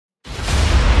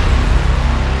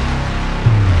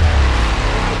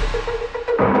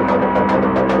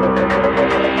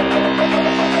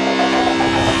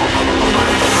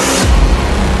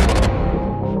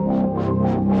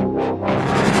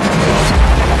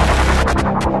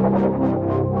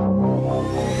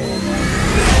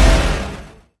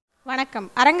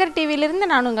வணக்கம். அரங்கர் டிவியிலிருந்து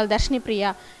நான் உங்கள் தர்ஷினி பிரியா.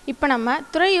 இப்போ நம்ம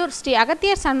துறையூர் ஸ்ரீ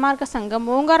அகத்தியர் சன்மார்க்க சங்கம்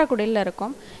ஓங்காரக்குடியில்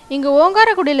இருக்கோம். இங்கே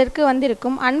ஓங்காரக்குடியிலிருக்கு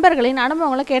வந்திருக்கும் அன்பர்களின்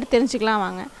அனுபவங்களை கேட்டு தெரிஞ்சுக்கலாம்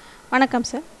வாங்க. வணக்கம்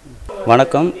சார்.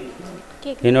 வணக்கம்.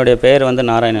 என்னுடைய பெயர்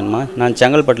நாராயணன்மா. நான்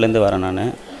செங்கல்பட்டுலேருந்து வரேன்.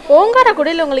 நான்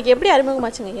ஓங்காரக்குடியில் உங்களுக்கு எப்படி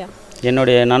அறிமுகமாச்சுங்க ஐயா?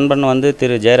 என்னுடைய நண்பன்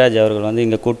திரு ஜெயராஜ் அவர்கள்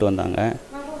இங்கே கூட்டு வந்தாங்க.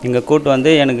 இங்கே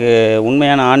கூட்டு எனக்கு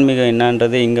உண்மையான ஆன்மீகம்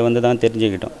என்னன்றது இங்கே தான்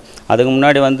தெரிஞ்சுக்கிட்டோம். அதுக்கு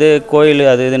முன்னாடி கோயில்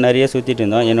அது இது நிறைய சுற்றிட்டு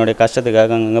இருந்தோம். என்னுடைய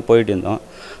கஷ்டத்துக்காக அங்கங்கே போயிட்டு இருந்தோம்.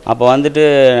 அப்போ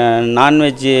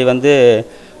நான்வெஜ்ஜு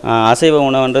அசைவ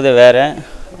உணவுன்றது வேறு,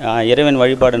 இறைவன்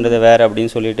வழிபாடுன்றது வேறு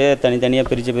அப்படின்னு சொல்லிட்டு தனித்தனியாக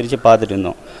பிரித்து பார்த்துட்டு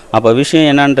இருந்தோம். அப்போ விஷயம்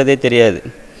என்னன்றதே தெரியாது.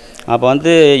 அப்போ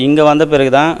இங்கே வந்த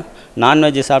பிறகு தான்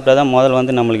நான்வெஜ்ஜு சாப்பிட்டா தான்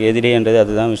முதல் நம்மளுக்கு எதிரின்றது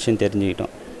அதுதான் விஷயம்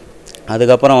தெரிஞ்சுக்கிட்டோம்.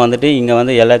 அதுக்கப்புறம்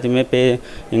இங்கே எல்லாத்தையுமே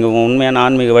இங்கே உண்மையான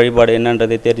ஆன்மீக வழிபாடு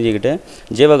என்னன்றதை தெரிஞ்சுக்கிட்டு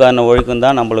ஜீவகாரண ஒழுக்கம்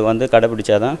தான் நம்மளுக்கு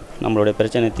கடைப்பிடிச்சா தான் நம்மளுடைய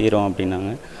பிரச்சனை தீரும் அப்படின்னாங்க.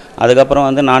 அதுக்கப்புறம்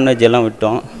நான்வெஜ் எல்லாம்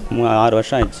விட்டோம். 6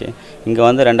 வருஷம் ஆயிடுச்சு. இங்கே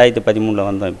 2013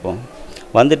 வந்தோம்.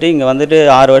 இப்போது இங்கே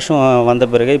 6 வருஷம் வந்த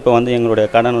பிறகு இப்போ எங்களுடைய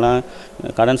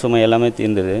கடன் சுமை எல்லாமே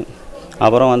தீர்ந்தது.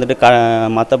 அப்புறம்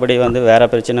மற்றபடி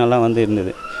வேறு பிரச்சனைலாம்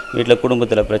இருந்தது. வீட்டில்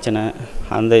குடும்பத்தில் பிரச்சனை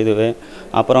அந்த இதுவே.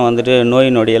 அப்புறம்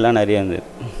நோய் நொடியெல்லாம் நிறைய இருந்தது.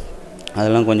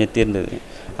 அதெல்லாம் கொஞ்சம் தீர்ந்தது.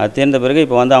 அது தீர்ந்த பிறகு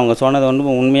இப்போ அவங்க சொன்னது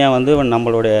உண்மையாக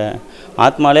நம்மளுடைய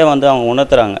ஆத்மாலே அவங்க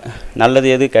உணர்த்துறாங்க. நல்லது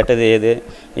எது கெட்டது எது,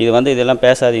 இது இதெல்லாம்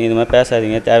பேசாதீங்க, இது மாதிரி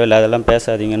பேசாதீங்க, தேவையில்லாதெல்லாம்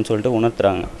பேசாதீங்கன்னு சொல்லிட்டு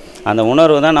உணர்த்துறாங்க. அந்த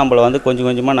உணர்வு தான் நம்மளை கொஞ்சம்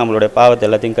கொஞ்சமாக நம்மளுடைய பாவத்தை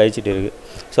எல்லாத்தையும் கழிச்சிட்டு இருக்குது.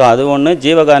 ஸோ அது ஒன்று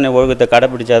ஜீவகாரண ஒழுக்கத்தை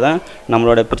கடைப்பிடிச்சா தான்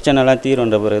நம்மளோட பிரச்சனைலாம்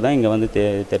தீருன்ற பிறகு தான் இங்கே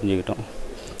தெரிஞ்சுக்கிட்டோம்.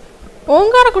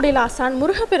 ஓங்காரக்குடியில் ஆசான்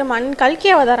முருகப்பெருமானின்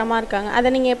கல்கி அவதாரமாக இருக்காங்க. அதை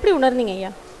நீங்கள் எப்படி உணர்ந்தீங்க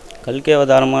ஐயா? கல்கி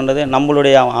அவதாரமானது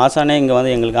நம்மளுடைய ஆசானே இங்கே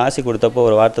எங்களுக்கு ஆசி கொடுத்தப்போ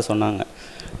ஒரு வார்த்தை சொன்னாங்க,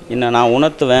 இன்னும் நான்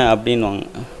உணர்த்துவேன் அப்படின்வாங்க.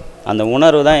 அந்த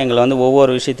உணர்வு தான் எங்களை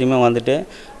ஒவ்வொரு விஷயத்தையுமே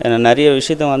நிறைய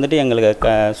விஷயத்த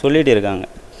எங்களுக்கு சொல்லிகிட்டு இருக்காங்க.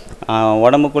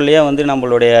 உடம்புக்குள்ளேயே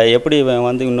நம்மளுடைய எப்படி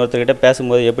இன்னொருத்தர்கிட்ட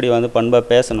பேசும்போது எப்படி பண்பாக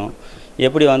பேசணும்,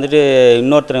 எப்படி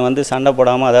இன்னொருத்தர் சண்டை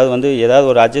போடாமல் அதாவது ஏதாவது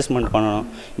ஒரு அட்ஜஸ்ட்மெண்ட் பண்ணணும்.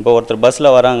 இப்போ ஒருத்தர்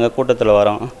பஸ்ஸில் வராங்க, கூட்டத்தில்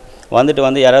வரோம்,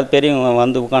 யாராவது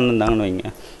பெரியவங்க உட்காந்துருந்தாங்கன்னு வைங்க,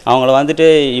 அவங்கள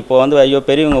இப்போ ஐயோ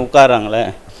பெரியவங்க உட்காராங்களே,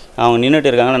 அவங்க நின்றுட்டு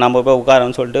இருக்காங்களே, நம்ம போய்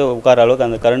உட்காரன்னு சொல்லிட்டு உட்கார அளவுக்கு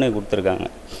அந்த கருணை கொடுத்துருக்காங்க.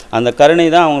 அந்த கருணை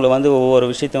தான் அவங்கள ஒவ்வொரு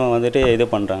விஷயத்தையும் இது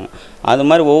பண்ணுறாங்க. அது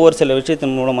மாதிரி ஒவ்வொரு சில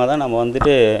விஷயத்தின் மூலமாக தான் நம்ம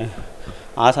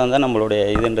ஆசான் தான் நம்மளுடைய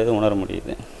இதுன்றது உணர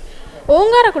முடியுது.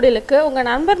 ஓங்காரக்குடிலுக்கு உங்கள்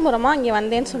நண்பர் மூலமாக இங்கே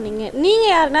வந்தேன்னு சொன்னீங்க.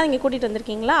 நீங்கள் யாருன்னா இங்கே கூட்டிகிட்டு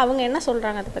வந்திருக்கீங்களா? அவங்க என்ன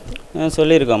சொல்கிறாங்க அதை பற்றி?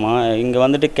 சொல்லியிருக்கோம்மா.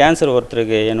 இங்கே கேன்சர்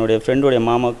ஒருத்தருக்கு, என்னுடைய ஃப்ரெண்டுடைய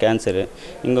மாமாவுக்கு கேன்சரு.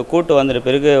 இங்கே கூட்டு வந்துட்ட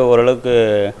பிறகு ஓரளவுக்கு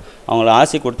அவங்கள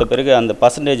ஆசி கொடுத்த பிறகு அந்த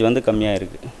பர்சன்டேஜ் கம்மியாக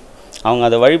இருக்குது. அவங்க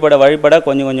அதை வழிபட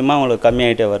கொஞ்சம் கொஞ்சமாக அவங்களுக்கு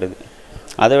கம்மியாகிட்டே வருது.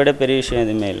 அதை விட பெரிய விஷயம்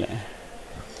எதுவுமே இல்லை.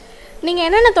 நீங்கள்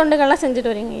என்னென்ன தொண்டுகள்லாம்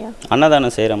செஞ்சுட்டு வரீங்க ஐயா?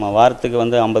 அன்னதானம் செய்கிறோம்மா. வாரத்துக்கு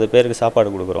 50 பேருக்கு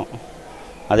சாப்பாடு கொடுக்குறோம்.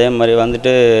 அதே மாதிரி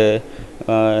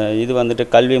இது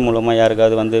கல்வி மூலமாக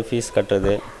யாருக்காவது ஃபீஸ்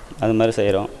கட்டுறது அது மாதிரி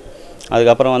செய்கிறோம்.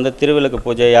 அதுக்கப்புறம் திருவிளக்கு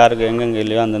பூஜை யாருக்கு எங்கெங்கே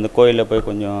இல்லையோ அந்தந்த கோயிலில் போய்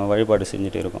கொஞ்சம் வழிபாடு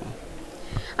செஞ்சுட்டு இருக்கோம்.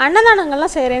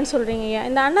 அன்னதானங்கள்லாம் செய்கிறேன்னு சொல்கிறீங்க ஐயா.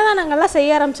 இந்த அன்னதானங்கள்லாம்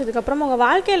செய்ய ஆரம்பிச்சதுக்கப்புறம் உங்கள்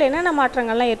வாழ்க்கையில் என்னென்ன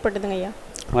மாற்றங்கள்லாம் ஏற்பட்டுதுங்க ஐயா?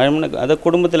 அதை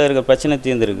குடும்பத்தில் இருக்க பிரச்சனை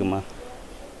தீர்ந்துருக்குமா.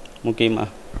 முக்கியமாக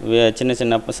சின்ன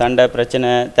சின்ன சண்டை பிரச்சனை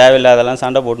தேவையில்லாதெல்லாம்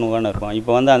சண்டை போட்டுன்னு இருப்போம்.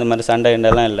 இப்போ அந்த மாதிரி சண்டை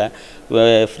கிண்டெல்லாம் இல்லை.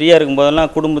 ஃப்ரீயாக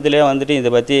இருக்கும்போதெல்லாம் குடும்பத்திலே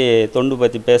இதை பற்றி தொண்டு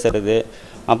பற்றி பேசுகிறது,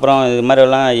 அப்புறம் இது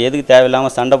மாதிரிலாம் எதுக்கு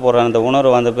தேவையில்லாமல் சண்டை போடுற அந்த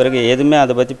உணர்வு வந்த பிறகு எதுவுமே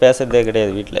அதை பற்றி பேசுகிறதே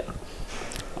கிடையாது. வீட்டில்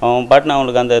அவன் பாட்டுன்னு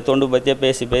அவங்களுக்கு அந்த தொண்டு பற்றியே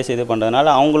பேசி இது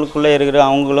பண்ணுறதுனால அவங்களுக்குள்ளே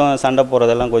அவங்களும் சண்டை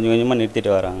போடுறதெல்லாம் கொஞ்சம் கொஞ்சமாக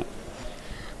நிறுத்திட்டு வராங்க.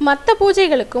 மற்ற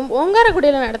பூஜைகளுக்கும்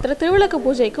ஓங்காரக்குடியில் நடத்துகிற திருவிளக்கு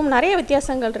பூஜைக்கும் நிறைய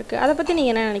வித்தியாசங்கள் இருக்குது. அதை பற்றி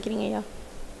நீங்கள் என்ன நினைக்கிறீங்க ஐயா?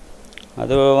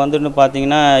 அது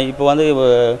பார்த்தீங்கன்னா இப்போ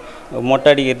மொட்டை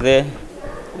அடிக்கிறது,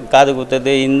 காது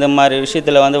குத்துறது, இந்த மாதிரி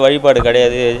விஷயத்தில் வழிபாடு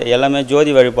கிடையாது. எல்லாமே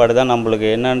ஜோதி வழிபாடு தான் நம்மளுக்கு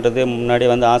என்னன்றது முன்னாடி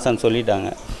ஆசான் சொல்லிட்டாங்க.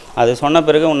 அது சொன்ன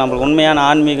பிறகு நம்மளுக்கு உண்மையான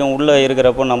ஆன்மீகம் உள்ளே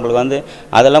இருக்கிறப்போ நம்மளுக்கு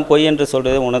அதெல்லாம் பொய் என்று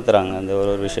சொல்கிறது உணர்த்துறாங்க. அந்த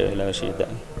ஒரு விஷயத்தை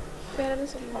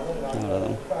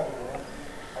அவ்வளோதான்.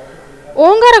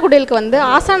 ஓங்காரக்குடிலுக்கு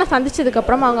ஆசானை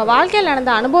சந்திச்சதுக்கப்புறம் அவங்க வாழ்க்கையில்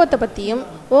நடந்த அனுபவத்தை பற்றியும்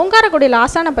ஓங்காரக்குடியில்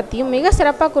ஆசானை பற்றியும் மிக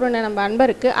சிறப்பாக கூறின நம்ம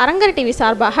அன்பருக்கு அரங்கர் டிவி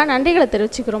சார்பாக நன்றிகளை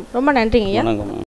தெரிவிச்சுக்கிறோம். ரொம்ப நன்றிங்க ஐயா.